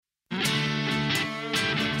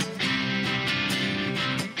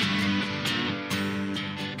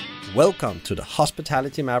Welcome to the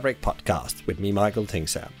Hospitality Maverick podcast with me, Michael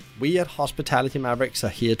Tingsam. We at Hospitality Mavericks are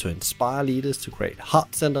here to inspire leaders to create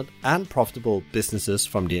heart-centered and profitable businesses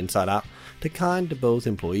from the inside out, the kind that both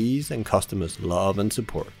employees and customers love and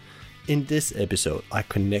support. In this episode, I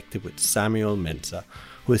connected with Samuel Mensah,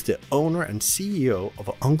 who is the owner and CEO of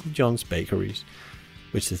Uncle John's Bakeries,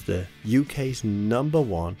 which is the UK's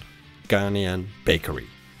 #1 Ghanaian bakery.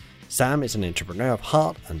 Sam is an entrepreneur of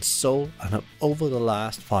heart and soul and have over the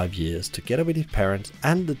last 5 years, together with his parents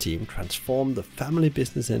and the team, transformed the family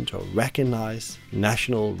business into a recognized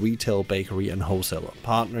national retail bakery and wholesaler,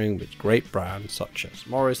 partnering with great brands such as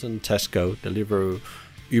Morrison, Tesco, Deliveroo,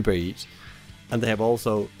 Uber Eats, and they have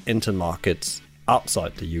also entered markets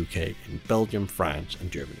outside the UK in Belgium, France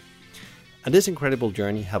and Germany. And this incredible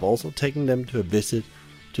journey have also taken them to a visit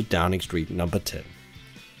to Downing Street number 10.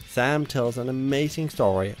 Sam tells an amazing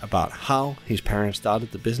story about how his parents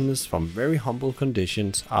started the business from very humble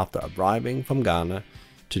conditions after arriving from Ghana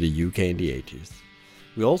to the UK in the 80s.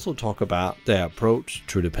 We also talk about their approach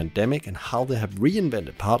through the pandemic and how they have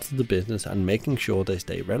reinvented parts of the business and making sure they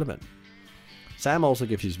stay relevant. Sam also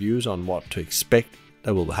gives his views on what to expect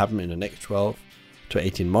that will happen in the next 12 to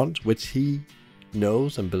 18 months, which he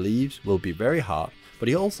knows and believes will be very hard, but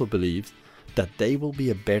he also believes that they will be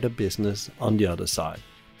a better business on the other side.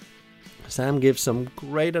 Sam gives some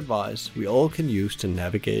great advice we all can use to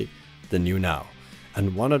navigate the new now.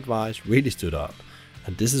 And one advice really stood out,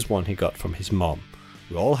 and this is one he got from his mom.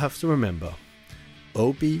 We all have to remember,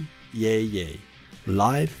 Obi, yay, yay,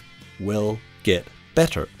 life will get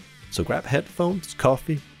better. So grab headphones,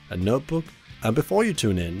 coffee, a notebook, and before you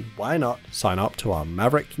tune in, why not sign up to our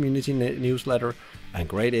Maverick Community newsletter and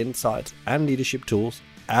great insights and leadership tools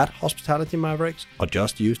at Hospitality Mavericks, or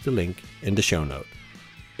just use the link in the show note.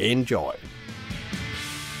 Enjoy.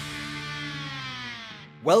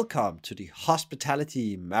 Welcome to the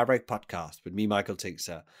Hospitality Maverick podcast with me, Michael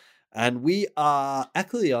Tingsam. And we are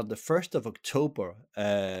actually on the 1st of October,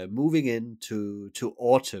 moving into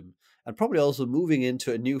autumn, and probably also moving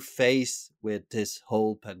into a new phase with this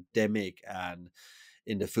whole pandemic and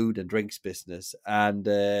in the food and drinks business. And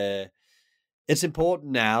it's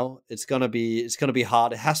important now. It's gonna be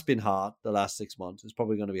hard. It has been hard the last 6 months. It's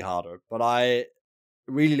probably gonna be harder. But I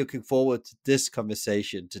really looking forward to this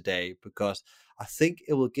conversation today, because I think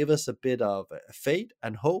it will give us a bit of faith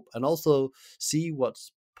and hope, and also see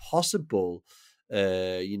what's possible,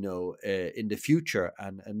 in the future.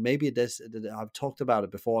 And maybe this, I've talked about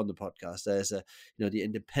it before on the podcast. There's the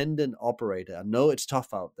independent operator. I know it's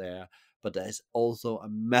tough out there, but there's also a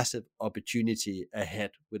massive opportunity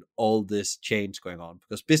ahead with all this change going on,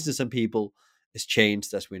 because business and people is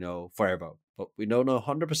changed, as we know, forever. But we don't know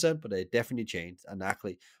 100%, but they definitely changed, and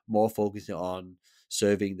actually more focusing on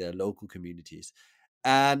serving their local communities.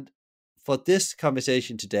 And for this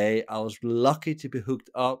conversation today, I was lucky to be hooked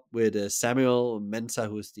up with Samuel Mensah,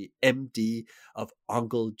 who is the MD of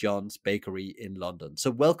Uncle John's Bakery in London. So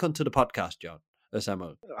welcome to the podcast,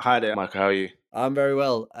 Samuel. Hi there, Michael. How are you? I'm very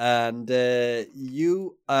well. And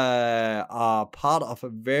you are part of a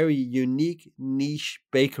very unique niche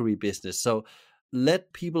bakery business. So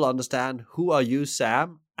let people understand, who are you,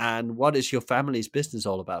 Sam, and what is your family's business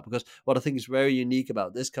all about? Because what I think is very unique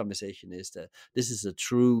about this conversation is that this is a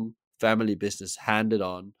true family business handed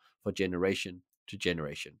on for generation to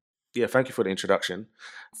generation. Yeah, thank you for the introduction.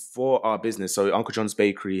 For our business, so Uncle John's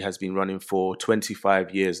Bakery has been running for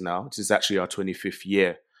 25 years now. This is actually our 25th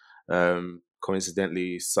year.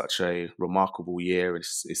 Coincidentally, such a remarkable year.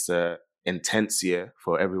 It's a intense year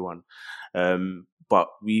for everyone. But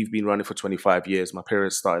we've been running for 25 years. My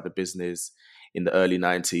parents started the business in the early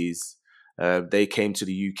 90s. They came to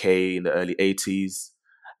the UK in the early 80s.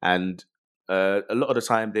 And a lot of the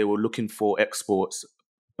time they were looking for exports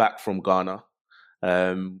back from Ghana.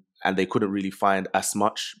 And they couldn't really find as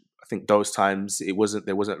much. I think those times there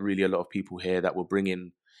wasn't really a lot of people here that were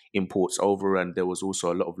bringing imports over, and there was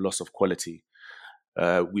also a lot of loss of quality.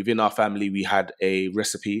 Within our family, we had a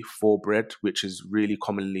recipe for bread, which is really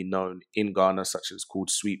commonly known in Ghana, such as called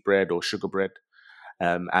sweet bread or sugar bread.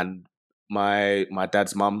 And my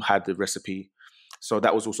dad's mum had the recipe, so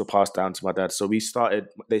that was also passed down to my dad. So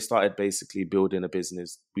they started basically building a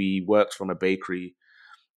business. We worked from a bakery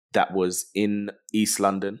that was in East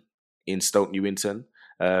London, in Stoke Newington,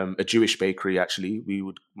 a Jewish bakery actually.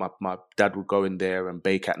 My dad would go in there and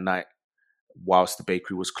bake at night whilst the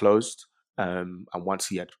bakery was closed. And once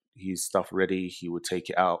he had his stuff ready, he would take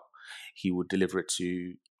it out. He would deliver it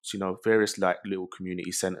to various like little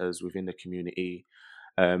community centres within the community,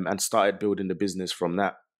 and started building the business from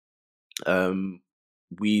that.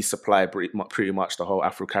 We supply pretty much the whole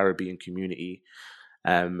Afro-Caribbean community,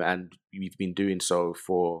 and we've been doing so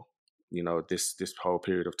for this whole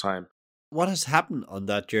period of time. What has happened on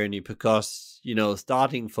that journey? Because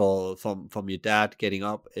starting from your dad getting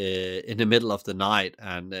up in the middle of the night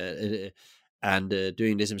and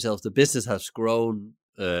doing this himself, the business has grown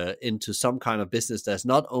into some kind of business that's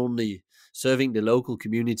not only serving the local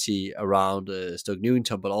community around Stoke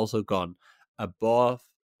Newington, but also gone above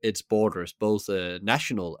its borders, both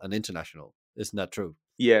national and international. Isn't that true?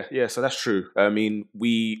 Yeah. So that's true. I mean,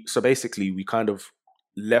 we kind of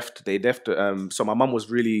left. They left. So my mum was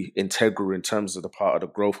really integral in terms of the part of the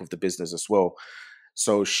growth of the business as well.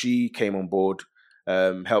 So she came on board,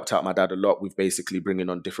 helped out my dad a lot with basically bringing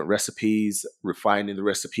on different recipes, refining the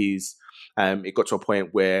recipes. It got to a point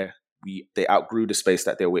where they outgrew the space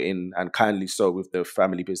that they were in, and kindly so, with the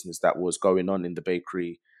family business that was going on in the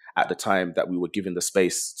bakery at the time that we were given the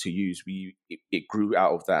space to use. It grew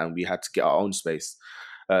out of that, and we had to get our own space.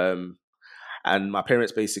 And my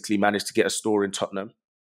parents basically managed to get a store in Tottenham,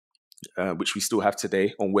 which we still have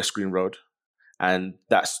today on West Green Road. And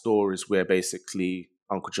that store is where basically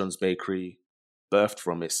Uncle John's Bakery birthed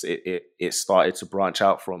from. It started to branch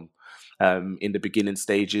out from. In the beginning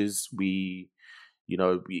stages,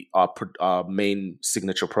 our main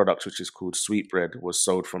signature product, which is called sweetbread, was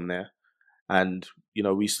sold from there. And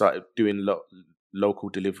we started doing local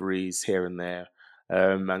deliveries here and there,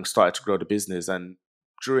 and started to grow the business. And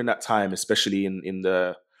during that time, especially in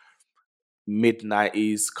the mid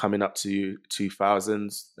 90s coming up to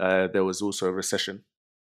 2000s, there was also a recession.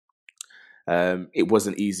 It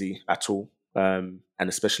wasn't easy at all, and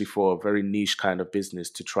especially for a very niche kind of business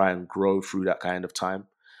to try and grow through that kind of time.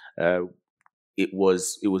 It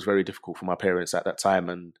was very difficult for my parents at that time.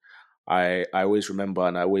 And I always remember,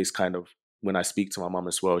 and I always kind of, when I speak to my mum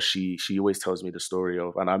as well, she always tells me the story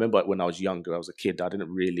of, and I remember when I was younger, I was a kid, I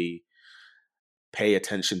didn't really pay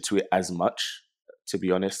attention to it as much, to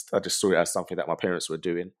be honest. I just saw it as something that my parents were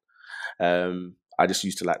doing. I just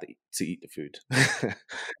used to like to eat the food.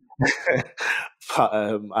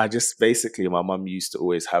 But I just basically, my mum used to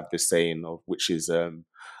always have this saying of, which is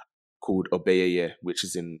called Obeyeye, which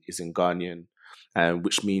is in Ghanaian, and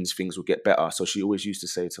which means things will get better. So she always used to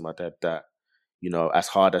say to my dad that, as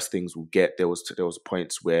hard as things will get, there was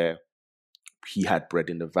points where he had bread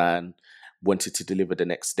in the van, wanted to deliver the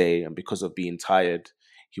next day, and because of being tired,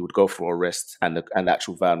 he would go for a rest, and the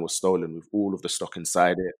actual van was stolen with all of the stock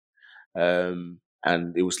inside it.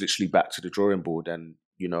 And it was literally back to the drawing board. And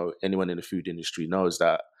anyone in the food industry knows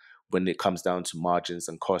that when it comes down to margins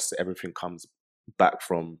and costs, everything comes back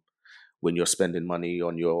from when you're spending money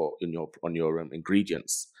on your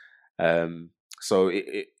ingredients. So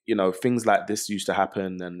things like this used to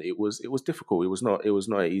happen, and it was difficult. It was not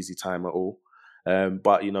an easy time at all.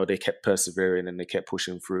 But they kept persevering and they kept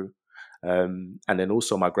pushing through. And then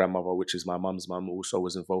also my grandmother, which is my mum's mum, also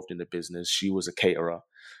was involved in the business. She was a caterer,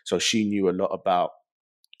 so she knew a lot about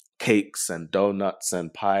cakes and donuts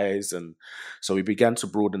and pies, and so we began to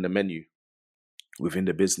broaden the menu within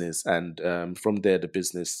the business. And from there, the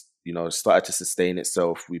business started to sustain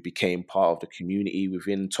itself. We became part of the community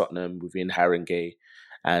within Tottenham, within Haringey,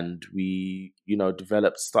 and we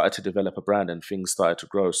started to develop a brand, and things started to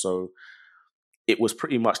grow. So it was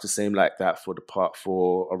pretty much the same like that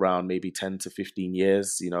for around maybe 10 to 15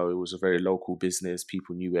 years. It was a very local business.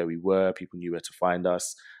 People knew where we were. People knew where to find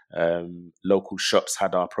us. Local shops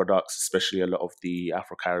had our products, especially a lot of the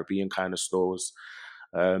Afro-Caribbean kind of stores.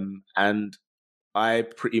 And I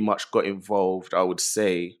pretty much got involved, I would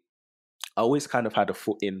say. I always kind of had a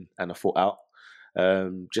foot in and a foot out,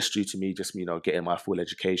 just due to me getting my full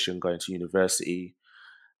education, going to university.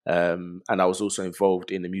 And I was also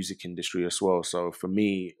involved in the music industry as well. So for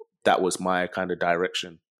me, that was my kind of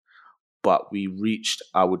direction. But we reached,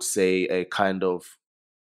 I would say, a kind of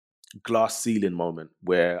glass ceiling moment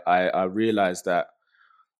where I realized that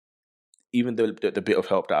even though the bit of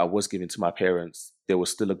help that I was giving to my parents, there was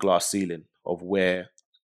still a glass ceiling of where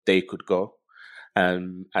they could go.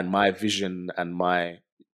 And my vision and my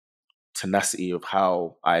tenacity of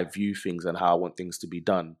how I view things and how I want things to be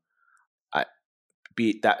done,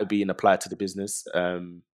 being applied to the business,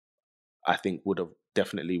 I think would have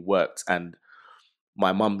definitely worked. And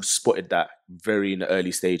my mum spotted that very in the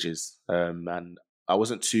early stages, and I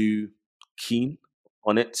wasn't too keen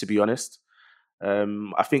on it, to be honest.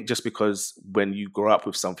 I think just because when you grow up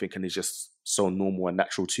with something and it's just so normal and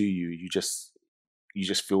natural to you, you just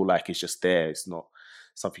feel like it's just there. It's not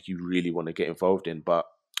something you really want to get involved in. But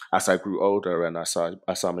as I grew older and as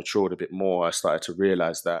I matured a bit more, I started to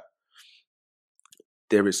realize that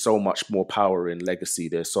there is so much more power in legacy.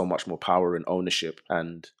 There's so much more power in ownership.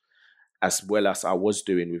 And as well as I was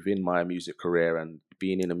doing within my music career and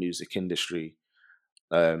being in the music industry,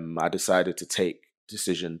 I decided to take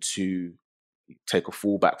decision to take a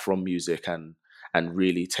fallback from music and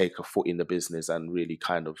really take a foot in the business and really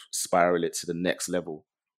kind of spiral it to the next level.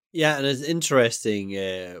 Yeah, and it's interesting.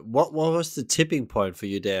 What was the tipping point for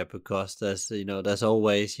you there? Because there's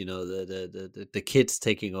always the kids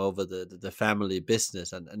taking over the family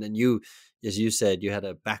business, and then you, as you said, you had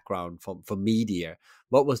a background for media.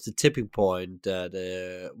 What was the tipping point?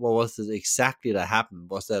 What was it exactly that happened?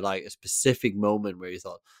 Was there like a specific moment where you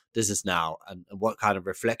thought this is now, and what kind of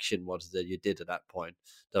reflection was it that you did at that point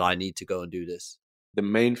that I need to go and do this? The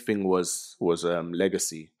main thing was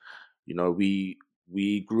legacy. You know, we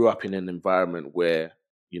grew up in an environment where,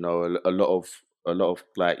 you know, a lot of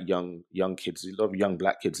like young kids, a lot of young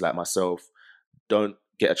black kids like myself don't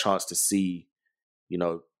get a chance to see, you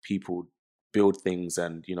know, people build things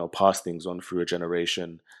and, you know, pass things on through a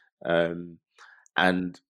generation. Um,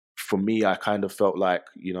 and for me, I kind of felt like,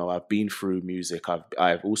 you know, I've been through music,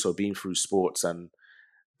 I've also been through sports, and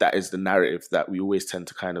that is the narrative that we always tend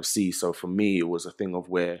to kind of see. So for me, it was a thing of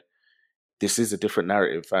where this is a different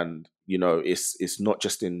narrative, and you know, it's not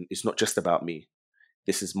just about me.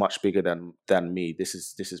 This is much bigger than me. This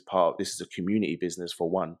is a community business, for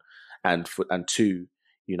one, and two,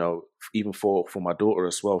 you know, even for my daughter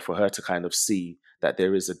as well, for her to kind of see that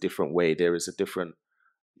there is a different way, there is a different,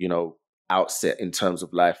 you know, outset in terms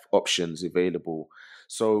of life options available.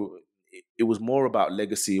 So it was more about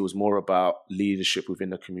legacy. It was more about leadership within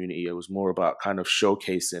the community. It was more about kind of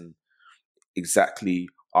showcasing exactly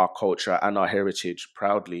our culture and our heritage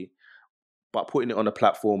proudly, but putting it on a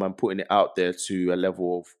platform and putting it out there to a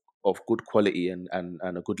level of good quality and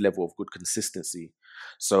a good level of good consistency.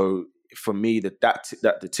 So for me, that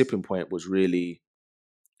the tipping point was really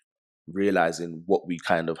realizing what we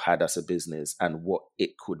kind of had as a business and what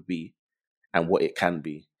it could be and what it can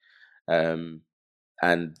be. Um,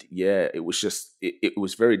 and yeah, it was just it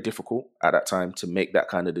was very difficult at that time to make that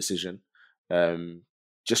kind of decision,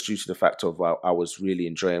 just due to the fact of I was really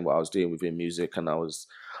enjoying what I was doing within music, and I was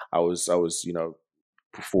you know,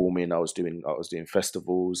 performing. I was doing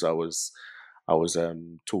festivals. I was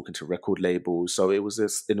talking to record labels. So it was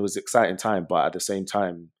an exciting time. But at the same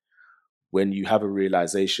time, when you have a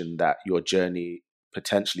realization that your journey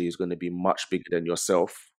potentially is going to be much bigger than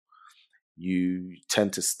yourself, you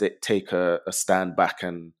tend to take a stand back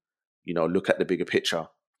and, you know, look at the bigger picture,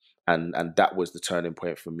 and that was the turning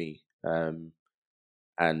point for me. And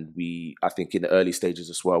I think in the early stages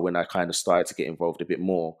as well, when I kind of started to get involved a bit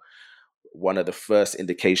more, one of the first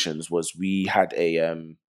indications was we had a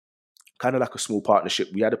kind of like a small partnership.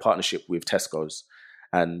 We had a partnership with Tesco's,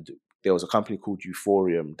 and there was a company called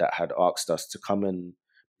Euphorium that had asked us to come and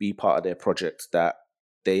be part of their project. That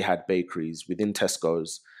they had bakeries within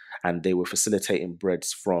Tesco's, and they were facilitating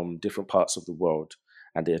breads from different parts of the world.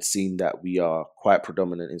 And they had seen that we are quite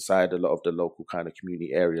predominant inside a lot of the local kind of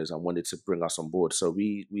community areas and wanted to bring us on board. So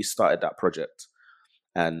we started that project,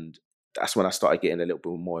 and that's when I started getting a little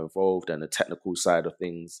bit more involved and the technical side of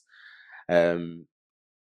things. Um,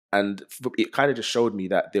 and it kind of just showed me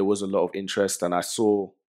that there was a lot of interest, and I saw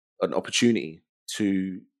an opportunity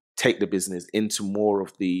to take the business into more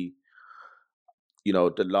of the, you know,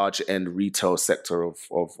 the larger end retail sector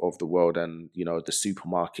of the world, and, you know, the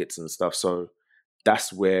supermarkets and stuff. So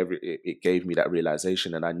that's where it gave me that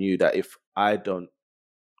realization, and I knew that if I don't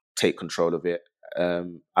take control of it,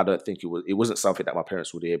 I don't think it wasn't something that my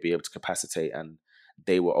parents would be able to capacitate, and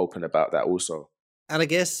they were open about that also. And I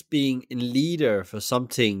guess being a leader for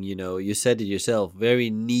something, you said it yourself,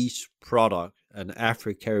 very niche product, an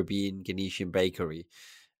Afro-Caribbean Ghanaian bakery,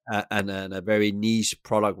 and a very niche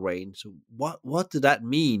product range. So what did that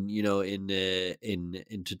mean,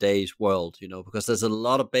 in today's world, because there's a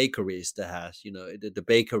lot of bakeries that has, the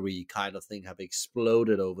bakery kind of thing have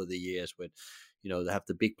exploded over the years with, they have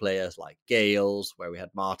the big players like Gales, where we had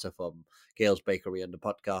Marta from Gales Bakery on the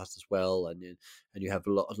podcast as well, and you have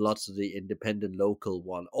lots of the independent local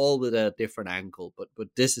one, all with a different angle. But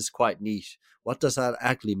this is quite niche. What does that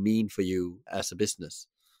actually mean for you as a business?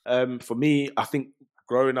 For me, I think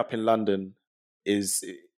growing up in London is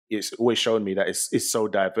it's always shown me that it's so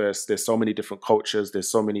diverse. There's so many different cultures.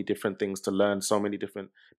 There's so many different things to learn. So many different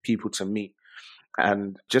people to meet,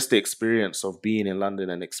 and just the experience of being in London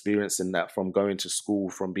and experiencing that from going to school,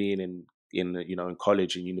 from being in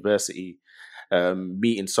college and university,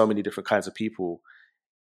 meeting so many different kinds of people,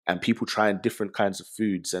 and people trying different kinds of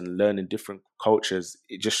foods and learning different cultures.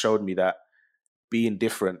 It just showed me that being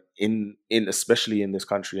different in especially in this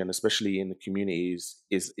country and especially in the communities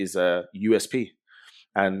is a USP.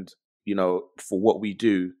 And, you know, for what we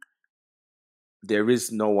do, there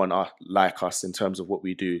is no one like us in terms of what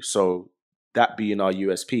we do. So that being our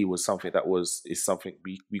USP was something is something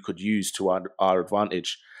we could use to our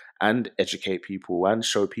advantage, and educate people and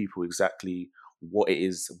show people exactly what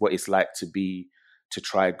it's like to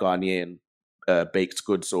try Ghanaian baked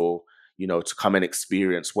goods, or to come and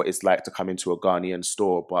experience what it's like to come into a Ghanaian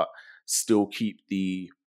store, but still keep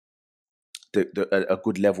a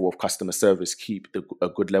good level of customer service, keep a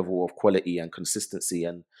good level of quality and consistency,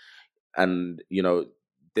 and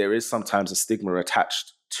there is sometimes a stigma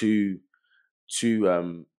attached to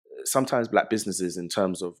sometimes Black businesses in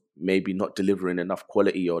terms of maybe not delivering enough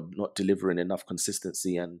quality or not delivering enough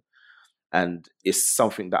consistency, and it's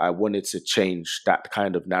something that I wanted to change, that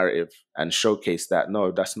kind of narrative, and showcase that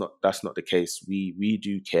no, that's not the case. We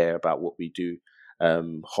do care about what we do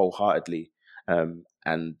wholeheartedly, and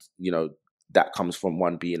that comes from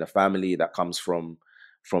one being a family, that comes from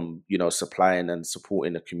supplying and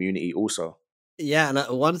supporting the community also. Yeah, and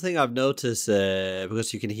one thing I've noticed,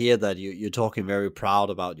 because you can hear that you're talking very proud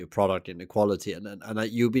about your product and the quality,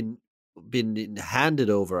 you've been handed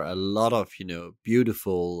over a lot of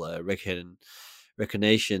beautiful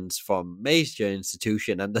recognitions from major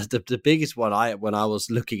institution, and the biggest one when I was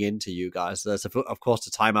looking into you guys, that's of course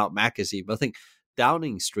the Time Out magazine, but I think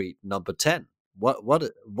Downing Street number 10. What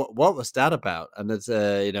was that about? And it's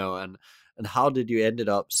and how did you ended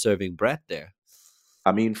up serving bread there?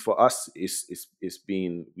 I mean, for us, it's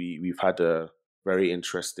been we've had a very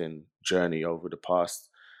interesting journey over the past,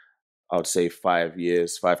 I would say, 5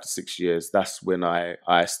 years, 5 to 6 years. That's when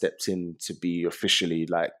I stepped in to be officially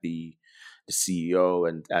like the CEO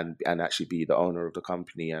and actually be the owner of the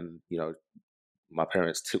company. And my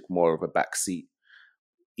parents took more of a back seat,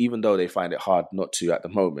 even though they find it hard not to at the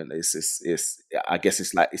moment. It's I guess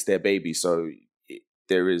it's like it's their baby, so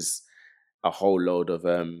there is a whole load of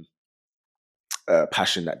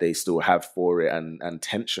passion that they still have for it, and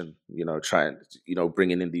tension, trying,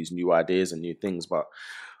 bringing in these new ideas and new things. But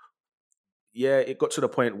yeah, it got to the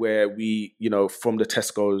point where we, from the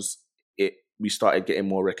Tesco's, we started getting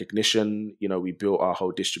more recognition. We built our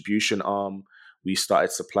whole distribution arm. We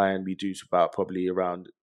started supplying. We do about probably around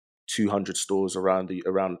 200 stores around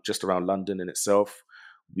London in itself.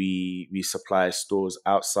 We supply stores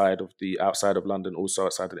outside of London, also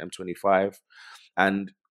outside of the M25,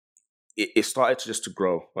 and it started to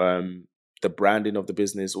grow. The branding of the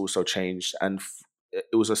business also changed, and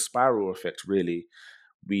it was a spiral effect, really.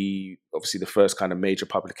 We obviously, the first kind of major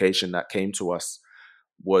publication that came to us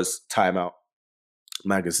was Time Out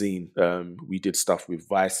magazine. We did stuff with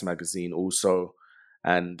Vice magazine also,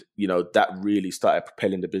 and that really started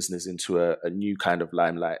propelling the business into a new kind of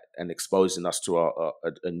limelight and exposing us to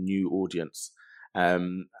a new audience.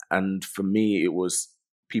 And for me, it was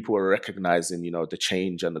people were recognizing the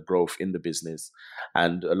change and the growth in the business,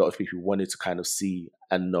 and a lot of people wanted to kind of see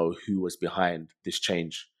and know who was behind this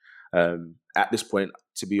change. At this point,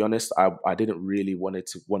 to be honest, I didn't really want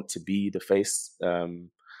to be the face.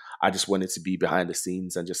 I just wanted to be behind the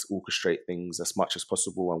scenes and just orchestrate things as much as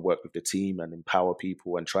possible and work with the team and empower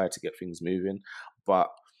people and try to get things moving. But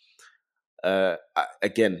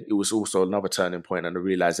again, it was also another turning point and a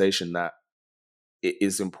realization that it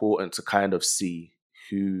is important to kind of see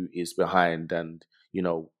who is behind, and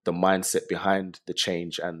the mindset behind the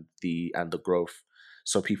change and the growth,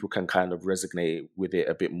 so people can kind of resonate with it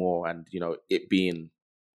a bit more. And it being,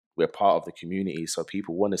 we're part of the community, so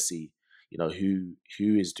people want to see who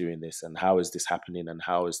is doing this, and how is this happening, and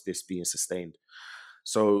how is this being sustained.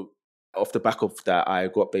 So off the back of that, I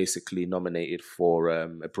got basically nominated for a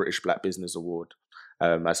British Black Business Award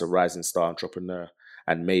as a rising star entrepreneur,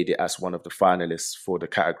 and made it as one of the finalists for the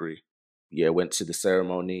category. Yeah, went to the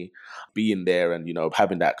ceremony. Being there and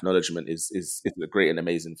having that acknowledgement is a great and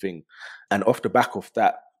amazing thing. And off the back of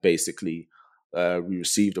that, basically, we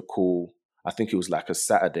received a call. I think it was like a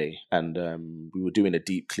Saturday, and we were doing a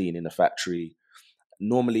deep clean in the factory.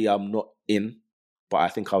 Normally, I'm not in, but I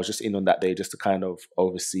think I was just in on that day just to kind of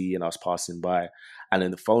oversee, and I was passing by, and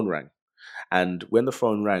then the phone rang. And when the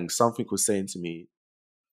phone rang, something was saying to me,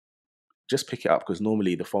 just pick it up, because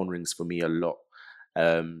normally the phone rings for me a lot.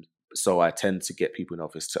 So I tend to get people in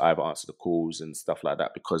office to either answer the calls and stuff like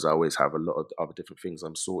that, because I always have a lot of other different things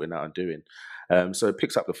I'm sorting out and doing. So it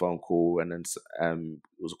picks up the phone call, and then it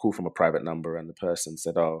was a call from a private number, and the person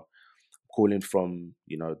said, "Oh, calling from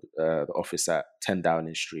the office at 10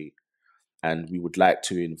 Downing Street, and we would like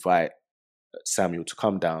to invite Samuel to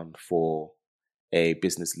come down for a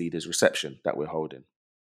business leaders reception that we're holding."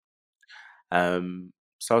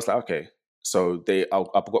 So I was like, okay. So I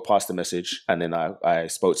got past the message, and then I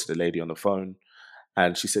spoke to the lady on the phone,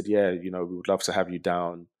 and she said, "Yeah, we would love to have you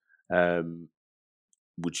down.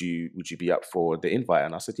 would you be up for the invite?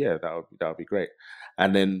 And I said, yeah, that would be great.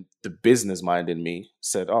 And then the business mind in me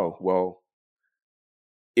said, oh, well,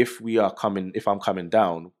 if I'm coming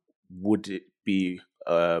down, would it be,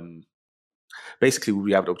 basically, would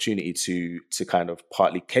we have the opportunity to kind of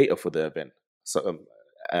partly cater for the event? So,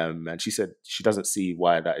 and she said she doesn't see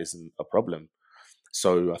why that isn't a problem.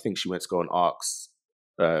 So I think she went to go and ask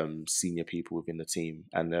senior people within the team,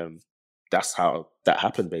 and that's how that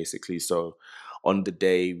happened, basically. So on the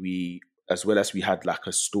day, as well as we had like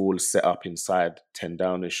a stall set up inside 10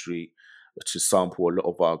 Downing Street to sample a lot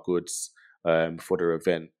of our goods for the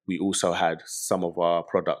event, we also had some of our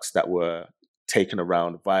products that were taken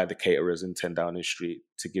around via the caterers in 10 Downing Street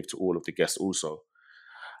to give to all of the guests also.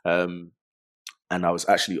 And I was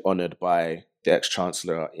actually honoured by the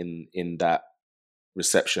ex-chancellor in that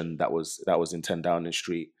reception that was in 10 Downing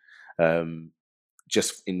Street,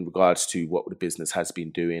 just in regards to what the business has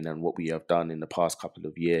been doing and what we have done in the past couple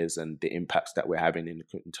of years and the impacts that we're having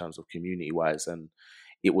in terms of community-wise. And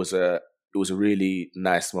it was a really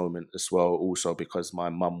nice moment as well, also because my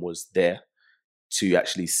mum was there to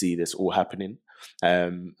actually see this all happening.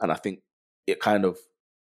 And I think it kind of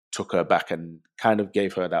took her back and kind of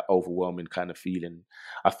gave her that overwhelming kind of feeling.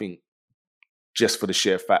 I think just for the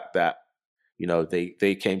sheer fact that, you know,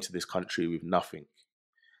 they came to this country with nothing,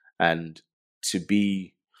 and to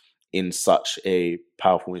be in such a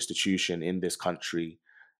powerful institution in this country,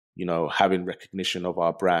 you know, having recognition of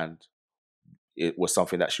our brand, it was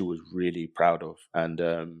something that she was really proud of.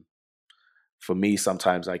 And for me,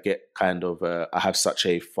 sometimes I get kind of, I have such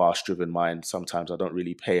a fast-driven mind. Sometimes I don't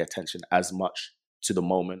really pay attention as much to the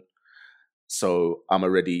moment. So I'm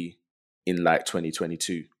already in like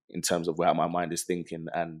 2022 in terms of where my mind is thinking.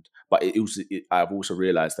 But I've also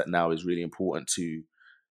realized that now is really important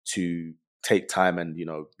to take time and, you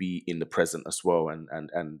know, be in the present as well,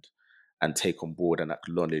 and take on board and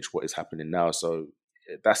acknowledge what is happening now. So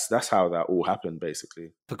that's how that all happened,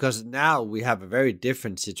 basically. Because now we have a very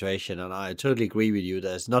different situation, and I totally agree with you.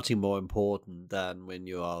 There's nothing more important than when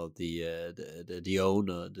you are the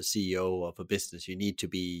owner, the CEO of a business. You need to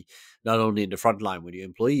be not only in the front line with your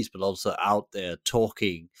employees, but also out there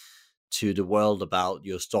talking to the world about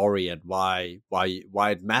your story and why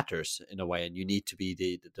it matters in a way. And you need to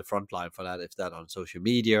be the front line for that, if that on social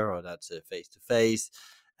media or that's face to face.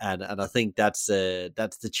 And I think that's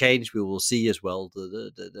the change we will see as well.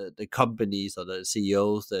 The companies or the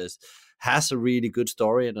CEOs that has a really good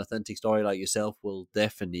story, an authentic story like yourself, will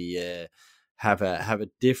definitely have a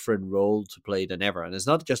different role to play than ever. And it's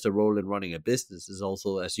not just a role in running a business. It's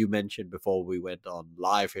also, as you mentioned before we went on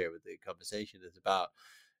live here with the conversation, it's about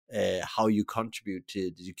how you contribute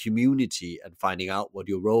to the community and finding out what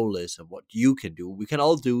your role is and what you can do. We can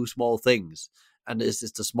all do small things, and it's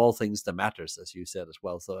the small things that matters, as you said as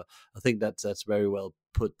well. So I think that's very well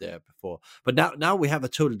put there before. But now we have a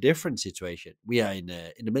totally different situation. We are in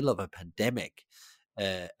the middle of a pandemic,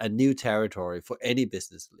 a new territory for any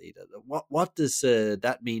business leader. What does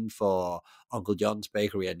that mean for Uncle John's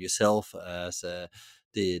Bakery and yourself as the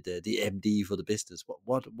MD for the business?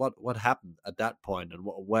 What happened at that point, and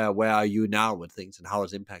where are you now with things, and how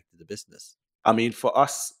it's impacted the business? I mean, for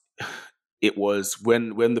us, it was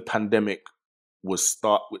when the pandemic was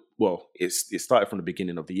it started from the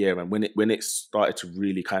beginning of the year, and when it started to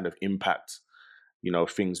really kind of impact, you know,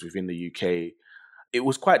 things within the UK, it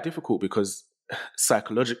was quite difficult because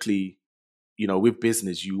psychologically, you know, with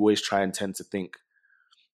business, you always try and tend to think,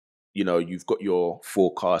 you know, you've got your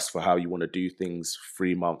forecast for how you want to do things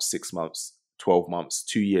 3 months, 6 months, 12 months,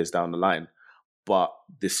 2 years down the line. But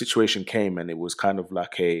the situation came and it was kind of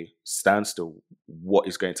like a standstill. What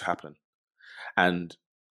is going to happen? And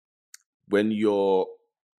when you're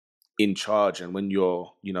in charge and when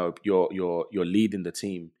you're leading the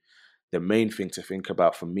team, the main thing to think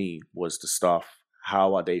about for me was the staff.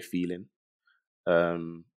 How are they feeling?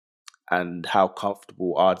 And how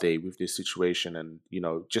comfortable are they with this situation? And, you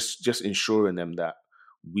know, just ensuring them that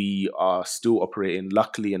we are still operating.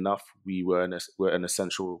 Luckily enough, we're an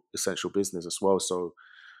essential business as well. So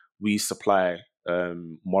we supply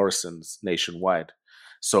Morrison's nationwide.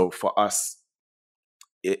 So for us,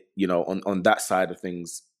 it, you know, on that side of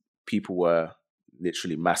things, people were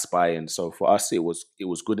literally mass buying. So for us, it was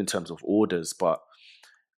good in terms of orders, but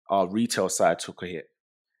our retail side took a hit.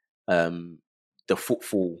 The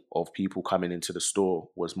footfall of people coming into the store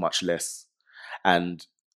was much less. And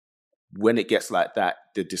when it gets like that,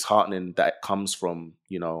 the disheartening that comes from,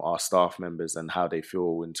 you know, our staff members and how they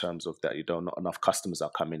feel in terms of that, you know, not enough customers are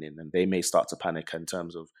coming in, and they may start to panic in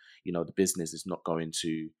terms of, you know, the business is not going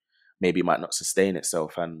to, maybe it might not sustain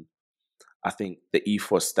itself. And I think the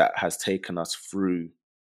ethos that has taken us through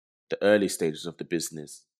the early stages of the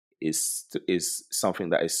business is something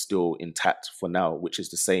that is still intact for now, which is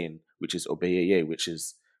the saying, which is obeyeye, which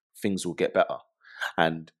is things will get better.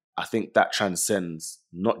 And I think that transcends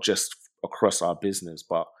not just across our business,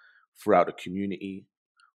 but throughout the community,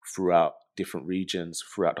 throughout different regions,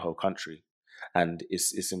 throughout the whole country. And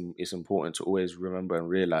it's important to always remember and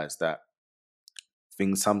realize that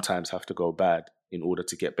things sometimes have to go bad in order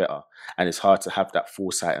to get better. And it's hard to have that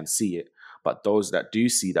foresight and see it. But those that do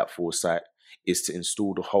see that foresight is to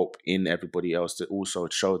install the hope in everybody else, to also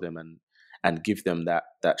show them and give them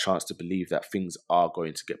that chance to believe that things are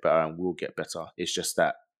going to get better and will get better. It's just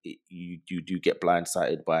that you do get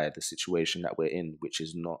blindsided by the situation that we're in, which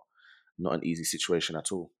is not an easy situation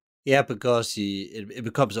at all. Yeah, because it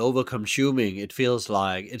becomes over consuming. It feels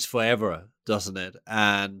like it's forever, doesn't it?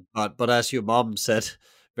 And but as your mom said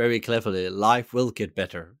very cleverly, life will get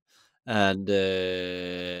better. And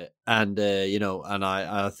you know, and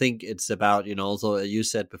I think it's about, you know, also you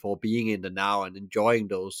said before, being in the now and enjoying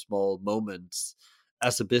those small moments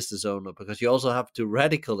as a business owner, because you also have to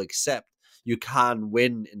radically accept you can't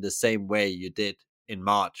win in the same way you did in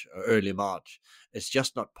March or early March. It's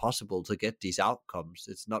just not possible to get these outcomes.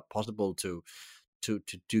 It's not possible to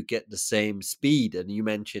get the same speed. And you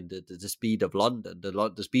mentioned the speed of London.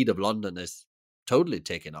 The speed of London is totally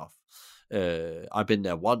taken off. I've been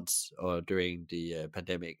there once during the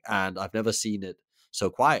pandemic, and I've never seen it so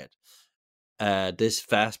quiet. This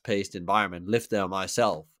fast-paced environment. Lived there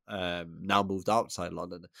myself. Now moved outside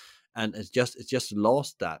London, and it's just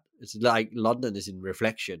lost that. It's like London is in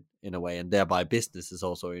reflection in a way, and thereby business is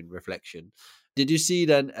also in reflection. Did you see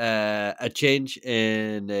then a change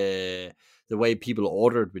in the way people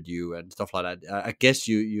ordered with you and stuff like that? I guess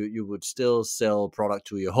you would still sell product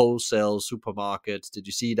to your wholesale supermarkets. Did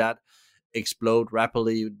you see that explode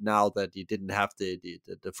rapidly now that you didn't have the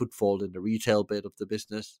footfall in the retail bit of the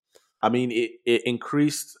business? I mean, it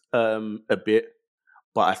increased a bit,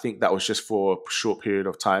 but I think that was just for a short period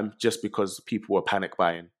of time, just because people were panic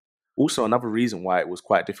buying. Also, another reason why it was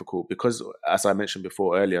quite difficult, because as I mentioned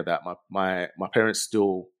before earlier, that my parents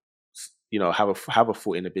still, you know, have a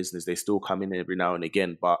foot in the business. They still come in every now and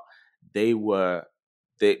again, but they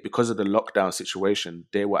because of the lockdown situation,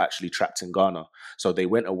 they were actually trapped in Ghana. So they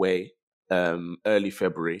went away early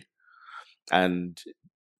February and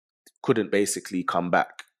couldn't basically come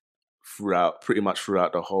back pretty much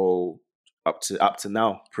throughout the whole up to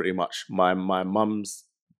now. Pretty much, my mum's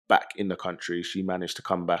back in the country. She managed to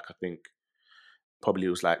come back, I think probably it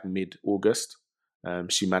was like mid-August.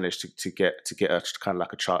 She managed to get a kind of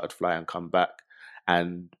like a chartered flight and come back.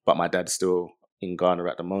 But my dad's still in Ghana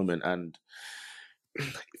at the moment. And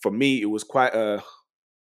for me, it was quite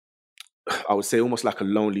I would say almost like a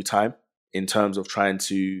lonely time in terms of trying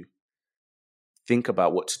to think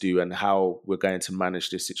about what to do and how we're going to manage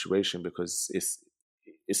this situation, because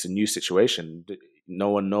it's a new situation. No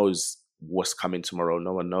one knows what's coming tomorrow.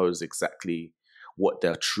 No one knows exactly what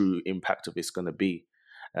the true impact of it's going to be.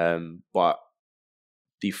 But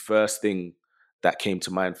the first thing that came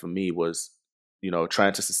to mind for me was, you know,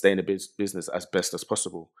 trying to sustain a business as best as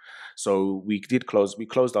possible. So we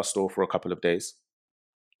closed our store for a couple of days.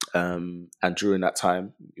 And during that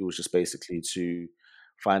time, it was just basically to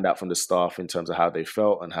find out from the staff in terms of how they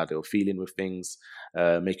felt and how they were feeling with things,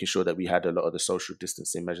 making sure that we had a lot of the social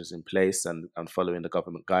distancing measures in place and following the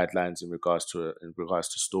government guidelines in regards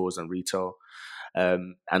to stores and retail.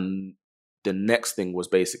 And the next thing was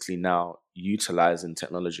basically now utilizing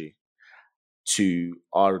technology to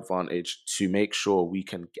our advantage to make sure we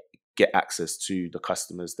can get access to the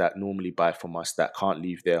customers that normally buy from us that can't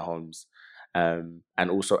leave their homes, and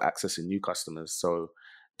also accessing new customers. So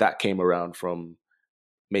that came around from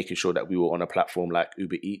making sure that we were on a platform like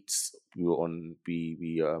Uber Eats. We were on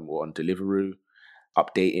were on Deliveroo,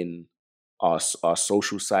 updating our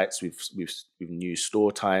social sites with new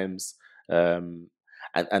store times, and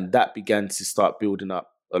that began to start building up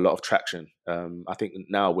a lot of traction. I think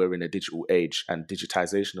now we're in a digital age, and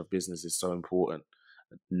digitization of business is so important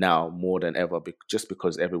now more than ever, just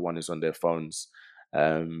because everyone is on their phones.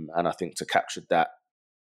 And I think to capture that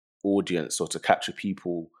audience, or to capture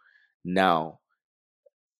people now,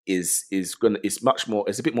 it's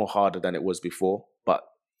a bit more harder than it was before. But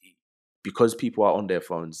because people are on their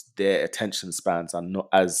phones, their attention spans are not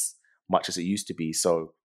as much as it used to be.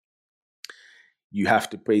 So you have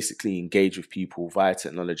to basically engage with people via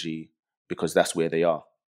technology, because that's where they are.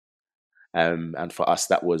 And for us,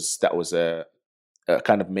 that was a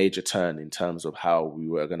kind of major turn in terms of how we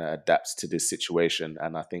were going to adapt to this situation.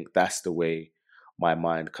 And I think that's the way my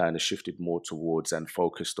mind kind of shifted more towards and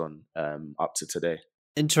focused on up to today.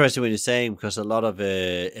 Interesting what you're saying, because a lot of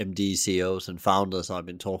MD CEOs and founders I've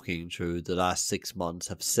been talking to the last 6 months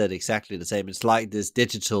have said exactly the same. It's like this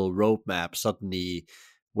digital roadmap suddenly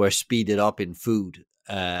were speeded up in food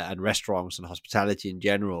and restaurants and hospitality in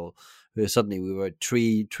general. Where suddenly we were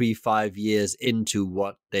 5 years into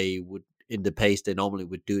what they would, in the pace they normally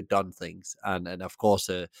would done things, and of course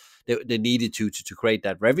they needed to create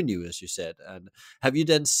that revenue, as you said. And have you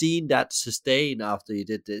then seen that sustain after you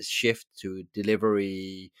did this shift to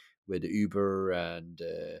delivery with Uber and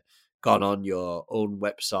gone on your own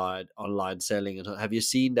website, online selling? And have you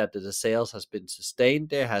seen that the sales has been sustained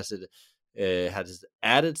there? Has it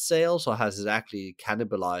added sales, or has it actually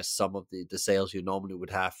cannibalized some of the sales you normally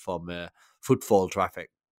would have from footfall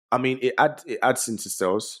traffic? I mean, it adds into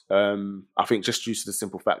sales. I think just due to the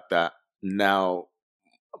simple fact that now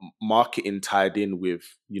marketing tied in with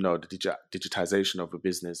the digitization of a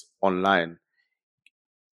business online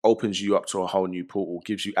opens you up to a whole new portal,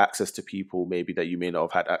 gives you access to people maybe that you may not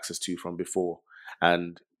have had access to from before.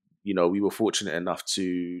 And we were fortunate enough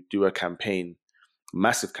to do a campaign,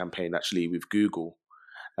 massive campaign actually, with Google.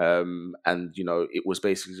 And it was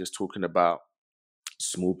basically just talking about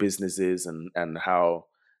small businesses and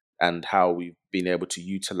how we've been able to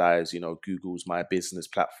utilize Google's My Business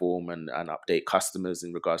platform and update customers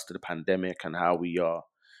in regards to the pandemic and how we are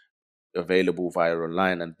available via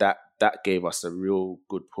online. And that gave us a real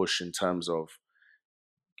good push in terms of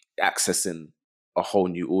accessing a whole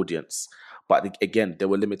new audience. But again, there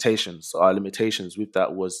were limitations. So our limitations with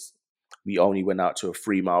that was we only went out to a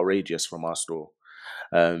 3-mile radius from our store.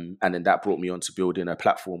 And then that brought me on to building a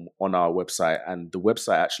platform on our website. And the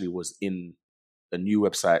website actually was in a new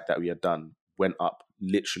website that we had done, went up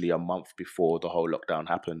literally a month before the whole lockdown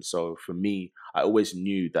happened. So for me, I always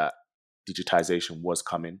knew that digitization was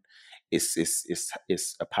coming. It's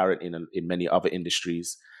apparent in many other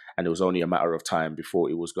industries, and it was only a matter of time before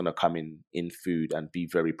it was going to come in food and be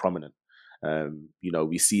very prominent.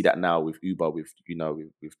 We see that now with Uber, with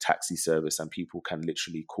taxi service, and people can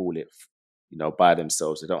literally call it, by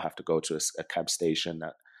themselves. They don't have to go to a cab station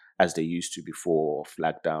as they used to before, or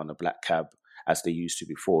flag down a black cab as they used to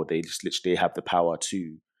before. They just literally have the power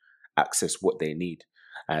to access what they need.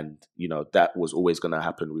 And, that was always going to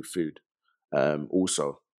happen with food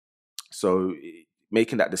also. So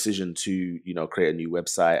making that decision to, create a new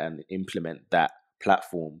website and implement that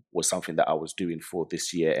platform was something that I was doing for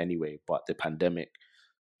this year anyway. But the pandemic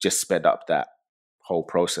just sped up that whole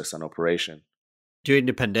process and operation. During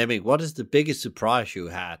the pandemic, what is the biggest surprise you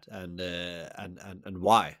had, and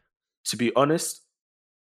why? To be honest,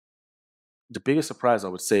 the biggest surprise I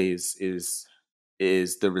would say is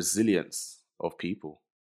the resilience of people.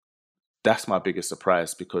 That's my biggest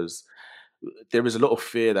surprise, because there is a lot of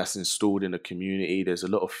fear that's installed in the community. There's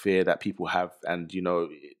a lot of fear that people have, and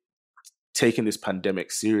taking this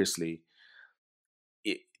pandemic seriously,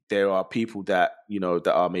 it, there are people that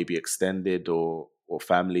that are maybe extended or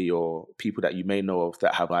family or people that you may know of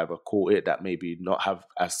that have either caught it, that maybe not have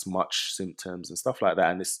as much symptoms and stuff like that.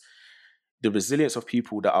 And it's the resilience of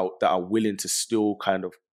people that are willing to still kind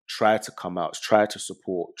of try to come out, try to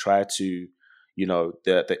support, try to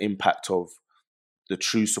the impact of the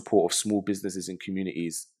true support of small businesses and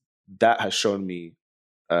communities. That has shown me.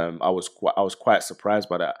 I was quite surprised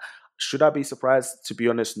by that. Should I be surprised? To be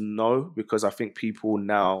honest, no, because I think people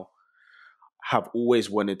now have always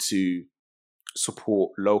wanted to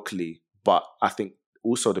support locally, but I think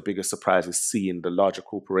also the biggest surprise is seeing the larger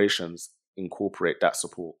corporations incorporate that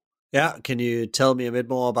support. Yeah, can you tell me a bit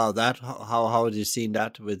more about that? How have you seen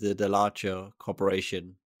that with the larger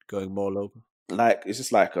corporation going more local? Like, it's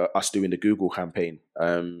just like us doing the Google campaign.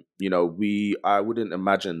 I wouldn't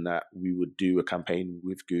imagine that we would do a campaign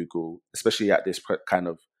with Google, especially at this kind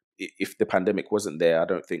of. If the pandemic wasn't there, I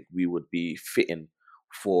don't think we would be fitting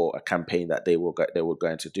for a campaign that they were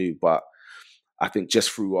going to do. But I think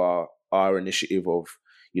just through our initiative of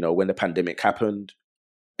when the pandemic happened,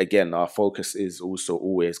 again, our focus is also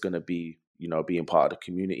always going to be being part of the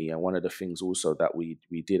community. And one of the things also that we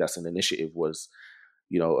did as an initiative was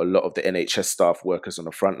a lot of the NHS staff workers on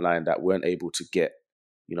the front line that weren't able to get,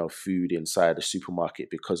 food inside the supermarket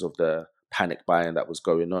because of the panic buying that was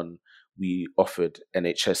going on. We offered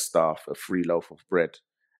NHS staff a free loaf of bread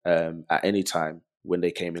at any time when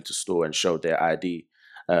they came into store and showed their ID,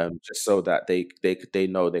 just so that they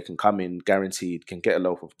know they can come in guaranteed, can get a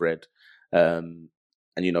loaf of bread, and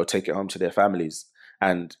take it home to their families.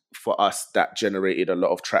 And for us, that generated a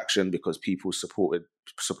lot of traction because people supported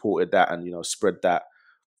that, and spread that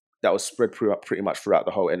was spread pretty much throughout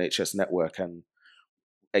the whole NHS network. And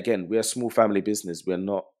again, we're a small family business. We're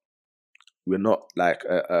not like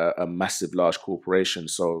a massive, large corporation.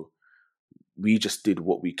 So we just did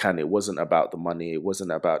what we can. It wasn't about the money. It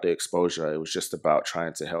wasn't about the exposure. It was just about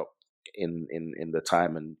trying to help in the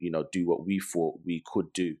time and, do what we thought we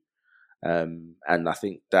could do. And I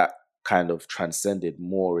think that kind of transcended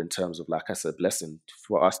more in terms of, like I said, blessing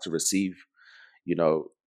for us to receive, you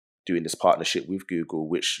know, doing this partnership with Google,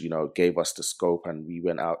 which, gave us the scope, and we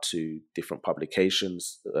went out to different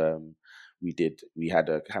publications. We had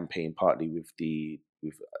a campaign partly with the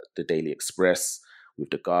Daily Express, with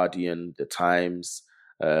the Guardian, the Times.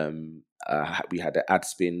 We had an ad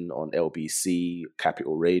spin on LBC,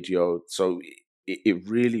 Capital Radio. So it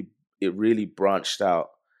really branched out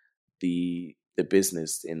the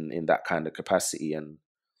business in that kind of capacity, and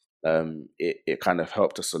it kind of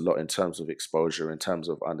helped us a lot in terms of exposure, in terms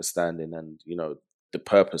of understanding, and the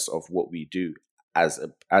purpose of what we do as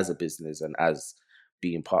a business and as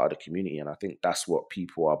being part of the community. And I think that's what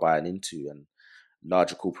people are buying into, and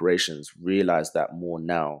larger corporations realize that more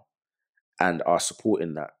now and are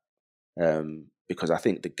supporting that, because I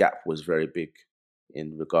think the gap was very big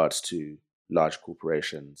in regards to large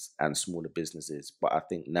corporations and smaller businesses. But I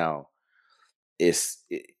think now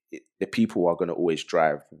the people are going to always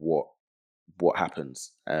drive what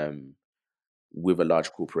happens with a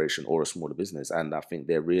large corporation or a smaller business. And I think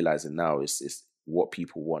they're realizing now is what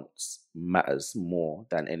people want matters more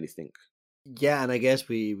than anything. Yeah, and I guess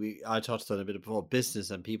I touched on a bit before, business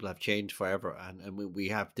and people have changed forever, and we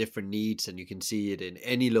have different needs, and you can see it in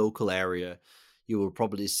any local area. You will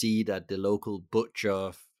probably see that the local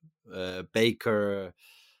butcher, baker,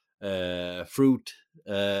 fruit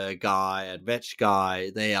guy and veg guy,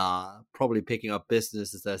 they are probably picking up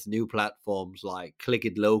businesses. There's new platforms like Click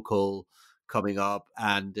It Local coming up,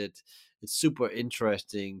 and it's super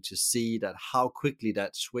interesting to see that how quickly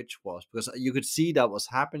that switch was, because you could see that was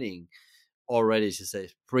happening already, to say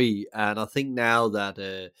free. And I think now that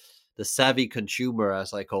the savvy consumer,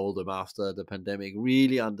 as I call them after the pandemic,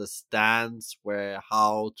 really understands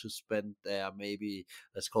how to spend their, maybe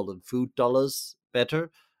let's call them food dollars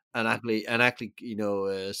better, and actually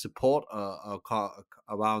support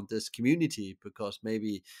around this community, because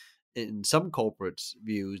maybe in some corporates'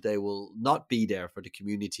 views, they will not be there for the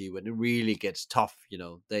community when it really gets tough.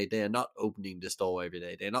 They are not opening the store every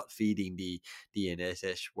day. They're not feeding the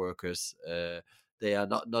NSS workers. They are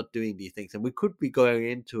not doing these things, and we could be going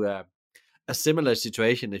into a similar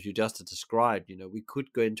situation as you just described. We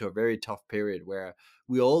could go into a very tough period where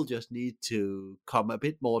we all just need to come a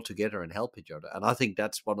bit more together and help each other. And I think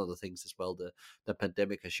that's one of the things as well the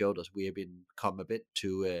pandemic has showed us. We have become a bit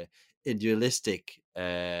too individualistic,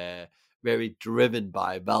 very driven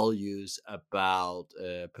by values about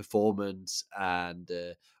performance and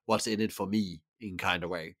what's in it for me, in kind of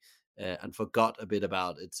way, and forgot a bit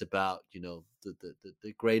about it's about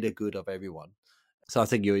the greater good of everyone. So I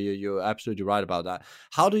think you're absolutely right about that.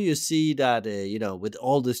 How do you see that, with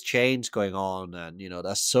all this change going on, and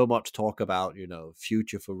there's so much talk about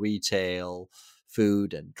future for retail,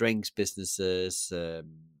 food and drinks businesses,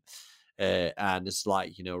 and it's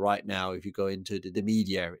like right now, if you go into the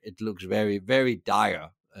media, it looks very, very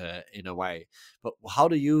dire in a way. But how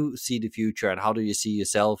do you see the future, and how do you see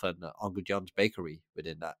yourself and Uncle John's Bakery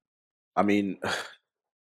within that? I mean,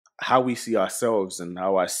 how we see ourselves and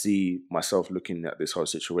how I see myself looking at this whole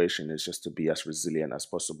situation is just to be as resilient as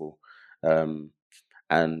possible,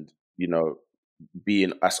 and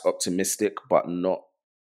being as optimistic, but not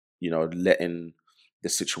letting the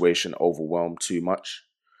situation overwhelm too much.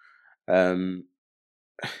 Um,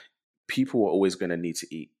 People are always going to need to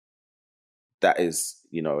eat. That is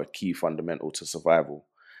a key fundamental to survival,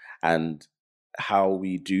 and how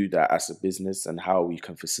we do that as a business and how we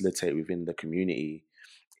can facilitate within the community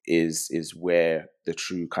is where the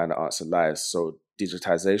true kind of answer lies. So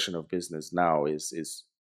digitization of business now is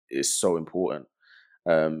so important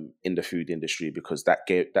in the food industry, because that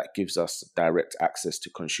gives us direct access to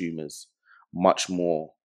consumers much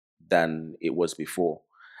more than it was before.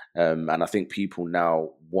 And I think people now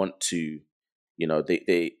want to,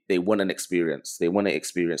 they want an experience. They want to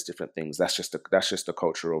experience different things. That's just the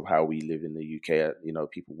culture of how we live in the UK.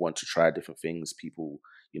 People want to try different things. People,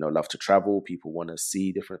 love to travel. People want to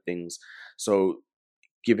see different things. So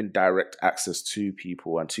giving direct access to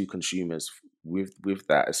people and to consumers with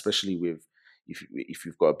that, especially with if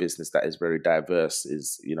you've got a business that is very diverse,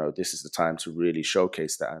 is this is the time to really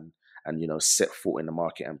showcase that and set foot in the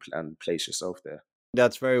market and place yourself there.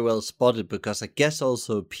 That's very well spotted, because I guess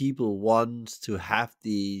also people want to have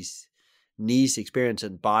these niche experience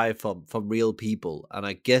and buy from real people, and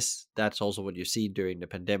I guess that's also what you've seen during the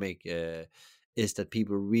pandemic, is that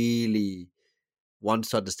people really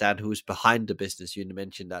wants to understand who's behind the business. You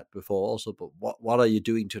mentioned that before also, but what are you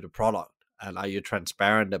doing to the product? And are you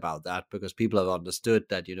transparent about that? Because people have understood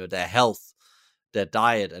that, their health, their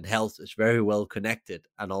diet and health is very well connected,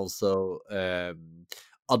 and also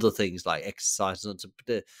other things like exercise.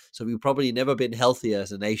 So we've probably never been healthier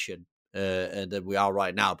as a nation and than we are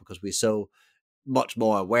right now, because we're so much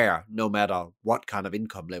more aware. No matter what kind of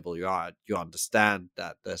income level you are, you understand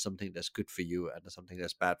that there's something that's good for you and there's something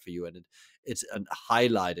that's bad for you, and it's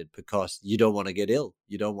highlighted because you don't want to get ill.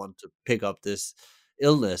 You don't want to pick up this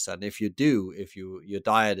illness, and if you do, if your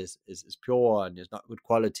diet is pure and it's not good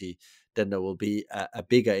quality, then there will be a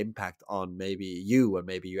bigger impact on maybe you, and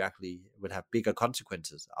maybe you actually would have bigger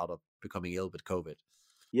consequences out of becoming ill with COVID.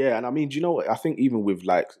 Yeah, and I mean, do you know what? I think even with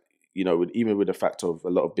like, even with the fact of a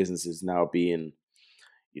lot of businesses now being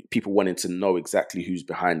people wanting to know exactly who's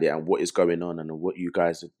behind it and what is going on and what you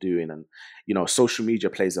guys are doing, and social media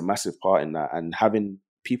plays a massive part in that, and having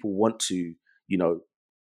people want to,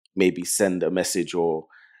 maybe send a message or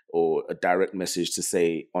a direct message to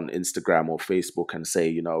say on Instagram or Facebook and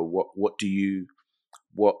say, what do you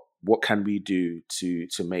what can we do to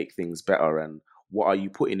make things better, and what are you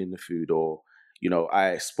putting in the food, or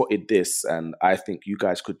I spotted this and I think you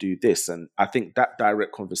guys could do this. And I think that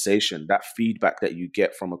direct conversation, that feedback that you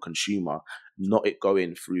get from a consumer, not it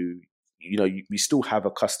going through, we still have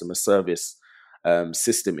a customer service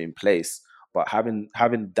system in place, but having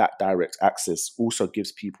that direct access also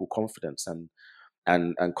gives people confidence,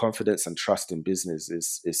 and confidence and trust in business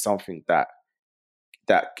is something that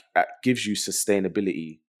gives you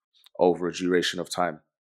sustainability over a duration of time,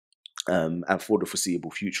 and for the foreseeable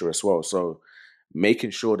future as well. So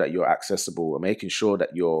making sure that you're accessible, and making sure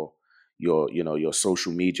that your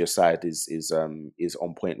social media side is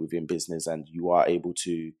on point within business, and you are able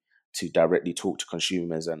to directly talk to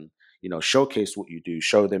consumers and showcase what you do,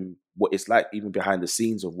 show them what it's like even behind the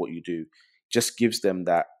scenes of what you do, just gives them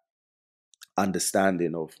that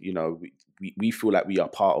understanding of we feel like we are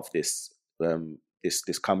part of this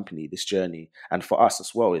this company, this journey. And for us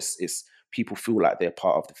as well, it's people feel like they're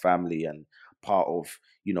part of the family and part of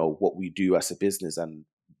what we do as a business, and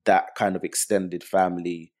that kind of extended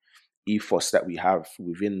family ethos that we have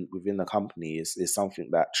within the company is something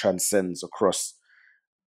that transcends across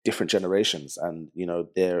different generations. And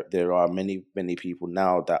there are many people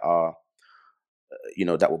now that are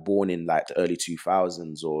that were born in like the early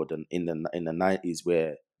 2000s or in the 90s,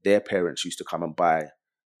 where their parents used to come and buy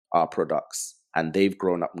our products, and they've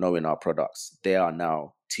grown up knowing our products. They are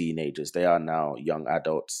now teenagers, they are now young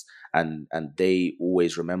adults, and they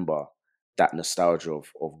always remember that nostalgia of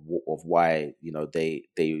why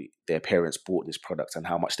their parents bought this product and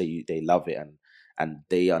how much they love it, and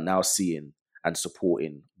they are now seeing and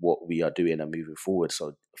supporting what we are doing and moving forward.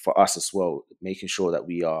 So for us as well, making sure that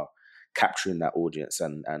we are capturing that audience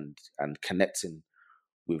and connecting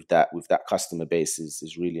with that customer base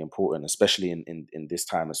is really important, especially in this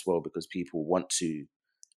time as well, because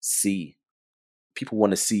see people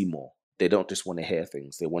want to see more. They don't just want to hear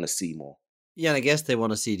things, they want to see more. Yeah, and I guess they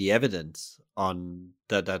want to see the evidence on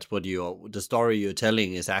that. That's what the story you're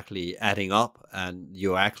telling is actually adding up, and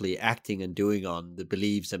you're actually acting and doing on the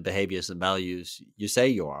beliefs and behaviors and values you say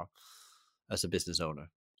you are as a business owner.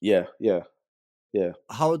 Yeah.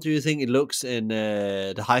 How do you think it looks in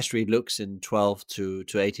the high street looks in 12 to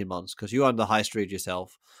 18 months? Because you're on the high street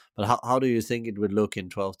yourself, but how do you think it would look in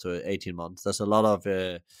 12 to 18 months? There's a lot of,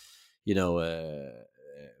 you know,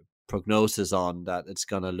 prognosis on that it's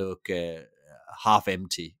going to look half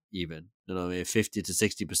empty even. 50 to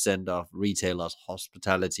 60% of retailers,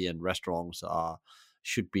 hospitality and restaurants are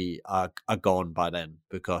gone by then,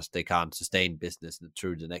 because they can't sustain business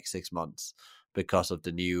through the next 6 months because of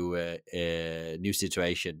the new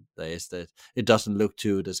situation. There is that it doesn't look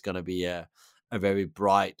to there's going to be a very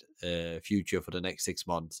bright future for the next 6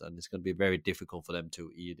 months, and it's going to be very difficult for them to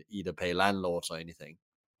either pay landlords or anything.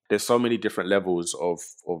 There's so many different levels of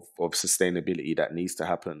sustainability that needs to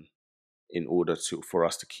happen in order for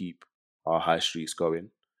us to keep our high streets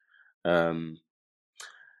going. There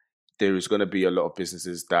is going to be a lot of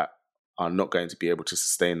businesses that are not going to be able to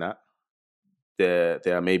sustain that. There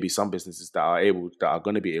are maybe some businesses that are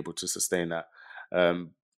going to be able to sustain that.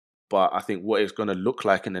 But I think what it's going to look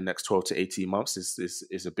like in the next 12 to 18 months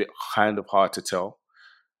is a bit kind of hard to tell.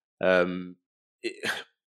 I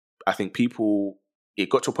think it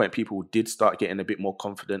got to a point people did start getting a bit more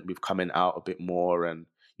confident with coming out a bit more, and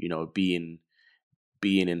being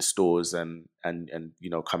in stores and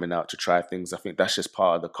coming out to try things. I think that's just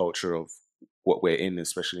part of the culture of what we're in,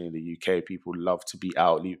 especially in the UK. People love to be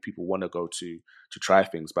out. People want to go to try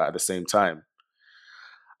things, but at the same time,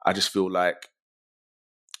 I just feel like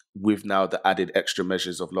with now the added extra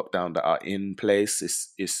measures of lockdown that are in place,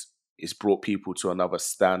 it's brought people to another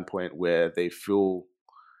standpoint where they feel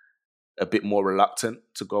a bit more reluctant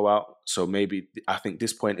to go out. So maybe I think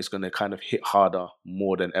this point is going to kind of hit harder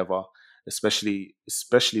more than ever, especially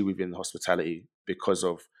within hospitality, because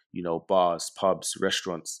of, you know, bars, pubs,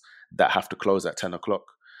 restaurants that have to close at 10 o'clock.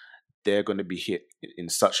 They're going to be hit in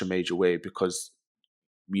such a major way, because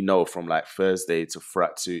we know from like Thursday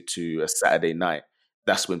to a Saturday night,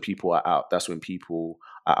 that's when people are out. That's when people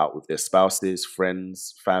are out with their spouses,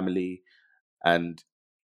 friends, family, and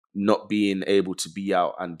not being able to be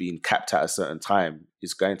out and being capped at a certain time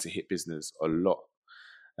is going to hit business a lot.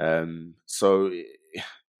 So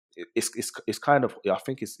it's kind of, I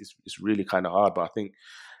think it's really kind of hard. But I think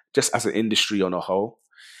just as an industry on a whole,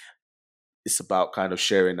 it's about kind of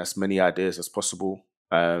sharing as many ideas as possible,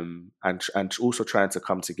 and also trying to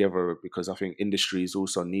come together, because I think industries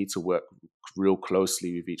also need to work real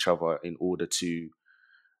closely with each other in order to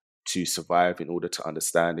survive, in order to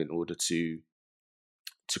understand, in order to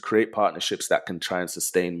create partnerships that can try and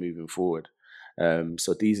sustain moving forward.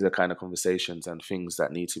 So these are the kind of conversations and things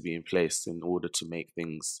that need to be in place in order to make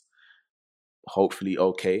things hopefully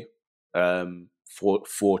okay,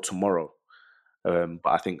 for tomorrow. But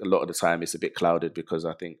I think a lot of the time it's a bit clouded, because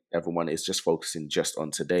I think everyone is just focusing just on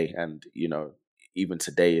today, and you know, even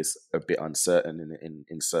today is a bit uncertain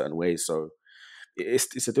in certain ways. So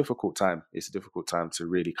it's a difficult time. It's a difficult time to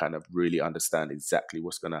really kind of really understand exactly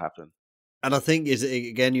what's going to happen. And I think is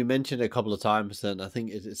again, you mentioned a couple of times, and I think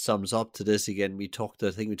it sums up to this again. I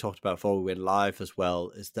think we talked about before we went live as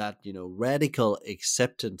well, is that, you know, radical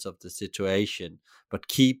acceptance of the situation, but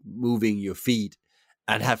keep moving your feet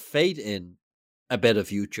and have faith in a better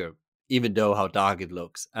future, even though how dark it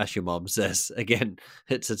looks, as your mom says. Again,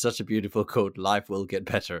 it's such a beautiful quote. Life will get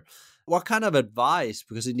better. What kind of advice?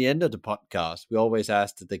 Because in the end of the podcast, we always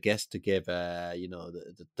ask the guest to give,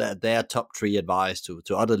 their top 3 advice to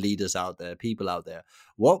other leaders out there, people out there.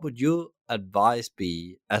 What would your advice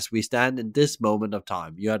be as we stand in this moment of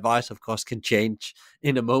time? Your advice, of course, can change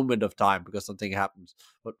in a moment of time because something happens.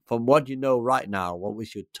 But from what you know right now, what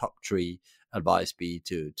would your top 3 advice be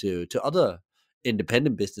to other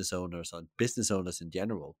independent business owners and business owners in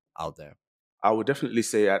general out there? I would definitely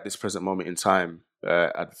say at this present moment in time,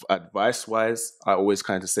 advice-wise, I always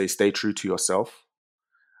kind of say stay true to yourself,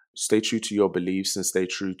 stay true to your beliefs, and stay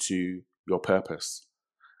true to your purpose,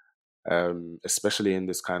 especially in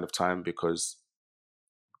this kind of time, because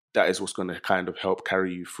that is what's going to kind of help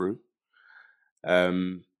carry you through.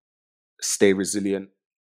 Stay resilient,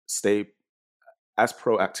 stay as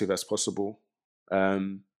proactive as possible.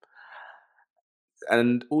 And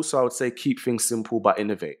also I would say keep things simple but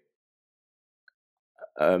innovate.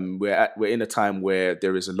 We're in a time where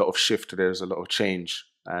there is a lot of shift, there is a lot of change,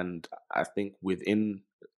 and I think within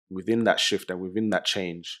that shift and within that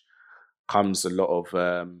change comes a lot of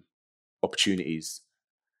opportunities.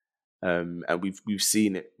 And we've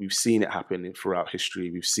seen it happen throughout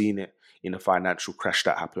history. We've seen it in a financial crash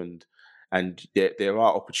that happened, and there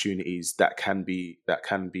are opportunities that can be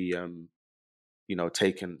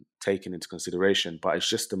taken into consideration. But it's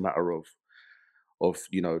just a matter of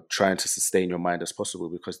trying to sustain your mind as possible,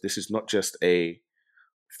 because this is not just a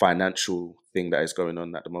financial thing that is going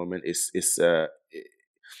on at the moment. It's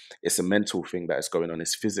a mental thing that is going on.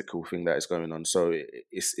 It's a physical thing that is going on. So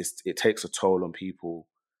it takes a toll on people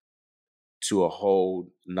to a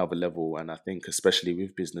whole another level. And I think especially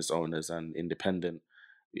with business owners and independent,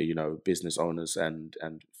 business owners and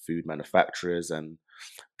food manufacturers and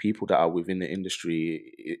people that are within the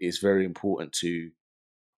industry, it's very important to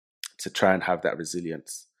try and have that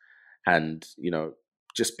resilience, and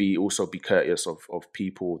just be courteous of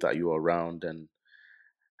people that you're around,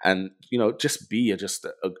 and just be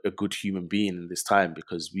a good human being in this time,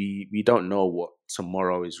 because we don't know what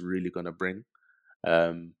tomorrow is really going to bring.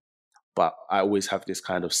 But I always have this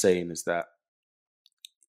kind of saying, is that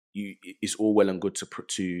it's all well and good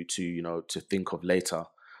to think of later,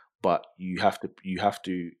 but you have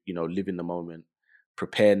to live in the moment,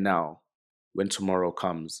 prepare now. When tomorrow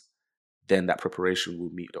comes, then that preparation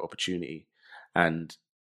will meet the opportunity. And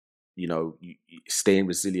staying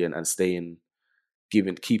resilient and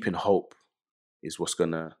keeping hope is what's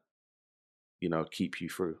gonna keep you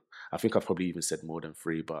through. I think I've probably even said more than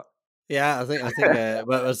 3, but yeah, I think,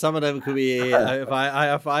 but some of them could be. If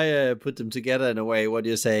I put them together in a way, what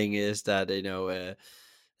you're saying is that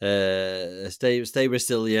stay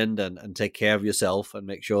resilient and take care of yourself, and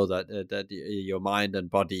make sure that your mind and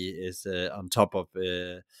body is on top of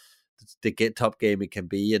the top game it can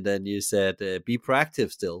be. And then you said be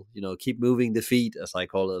proactive still. Keep moving the feet, as I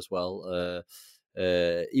call it as well.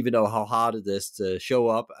 even though how hard it is to show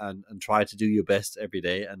up and try to do your best every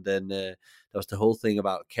day. And then there was the whole thing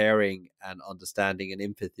about caring and understanding and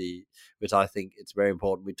empathy, which I think it's very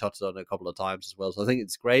important. We touched on it a couple of times as well. So I think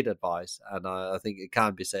it's great advice, and I think it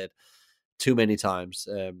can't be said too many times.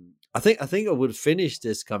 I think I would finish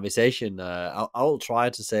this conversation. I'll try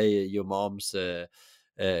to say your mom's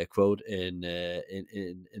quote in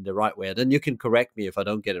the right way. Then you can correct me if I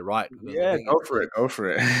don't get it right. Yeah, go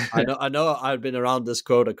for it. I know I've been around this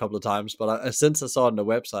quote a couple of times, but since I saw it on the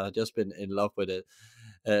website, I've just been in love with it.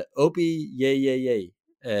 Obi yay yay yay.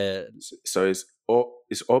 So it's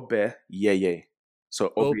obe yay yay.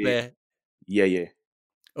 So obe yay yay.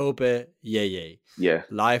 Obe yay yay. Yeah.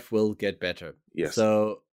 Life will get better. Yes.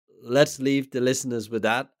 So let's leave the listeners with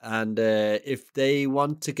that. And if they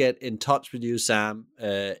want to get in touch with you, Sam,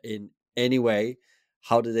 in any way,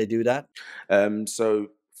 how do they do that? So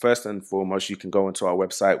first and foremost, you can go onto our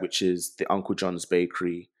website, which is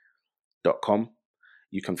theunclejohnsbakery.com.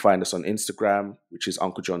 You can find us on Instagram, which is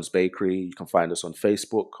Uncle John's Bakery. You can find us on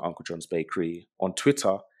Facebook, Uncle John's Bakery. On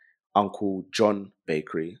Twitter, Uncle John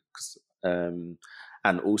Bakery. And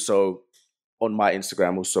also on my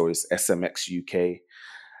Instagram also is SMX UK.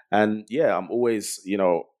 And yeah, I'm always,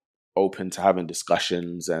 open to having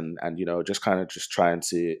discussions and just kind of just trying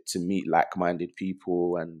to meet like-minded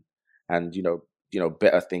people and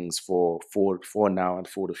better things for now and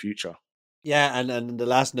for the future. Yeah, and the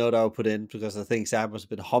last note I'll put in, because I think Sam was a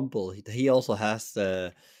bit humble. He also has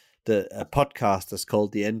a podcast that's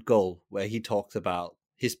called The End Goal, where he talks about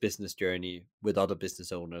his business journey with other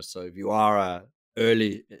business owners. So if you are a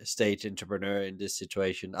early stage entrepreneur in this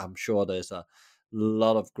situation, I'm sure there's a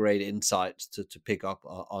lot of great insights to pick up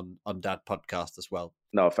on that podcast as well.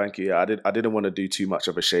 No, thank you. Yeah, I didn't want to do too much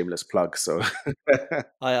of a shameless plug, so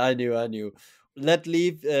I knew. Let's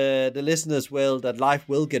leave the listeners that life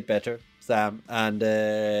will get better, Sam, and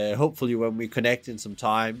hopefully when we connect in some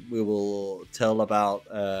time, we will tell about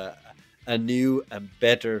a new and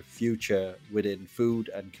better future within food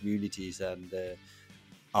and communities and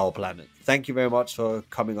our planet. Thank you very much for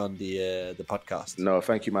coming on the podcast. No,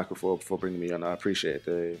 thank you, Michael, for bringing me on. I appreciate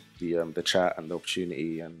the chat and the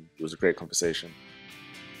opportunity, and it was a great conversation.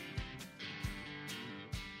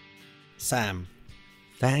 Sam,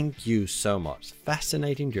 thank you so much.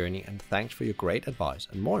 Fascinating journey, and thanks for your great advice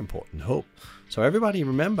and, more important, hope. So everybody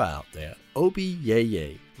remember out there, Obi yay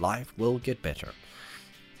yay, life will get better.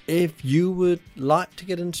 If you would like to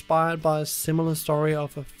get inspired by a similar story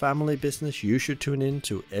of a family business, you should tune in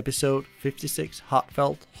to episode 56,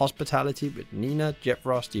 Heartfelt Hospitality with Nina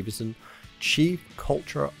Jeffross-Stevenson, Chief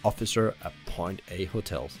Culture Officer at Point A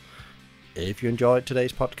Hotels. If you enjoyed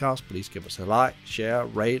today's podcast, please give us a like, share,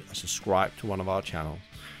 rate, or subscribe to one of our channels.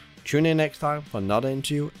 Tune in next time for another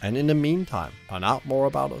interview, and in the meantime, find out more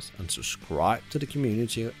about us and subscribe to the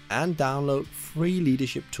community and download free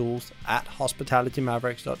leadership tools at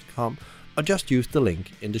hospitalitymavericks.com, or just use the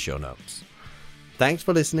link in the show notes. Thanks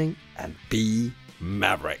for listening, and be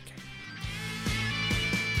Maverick.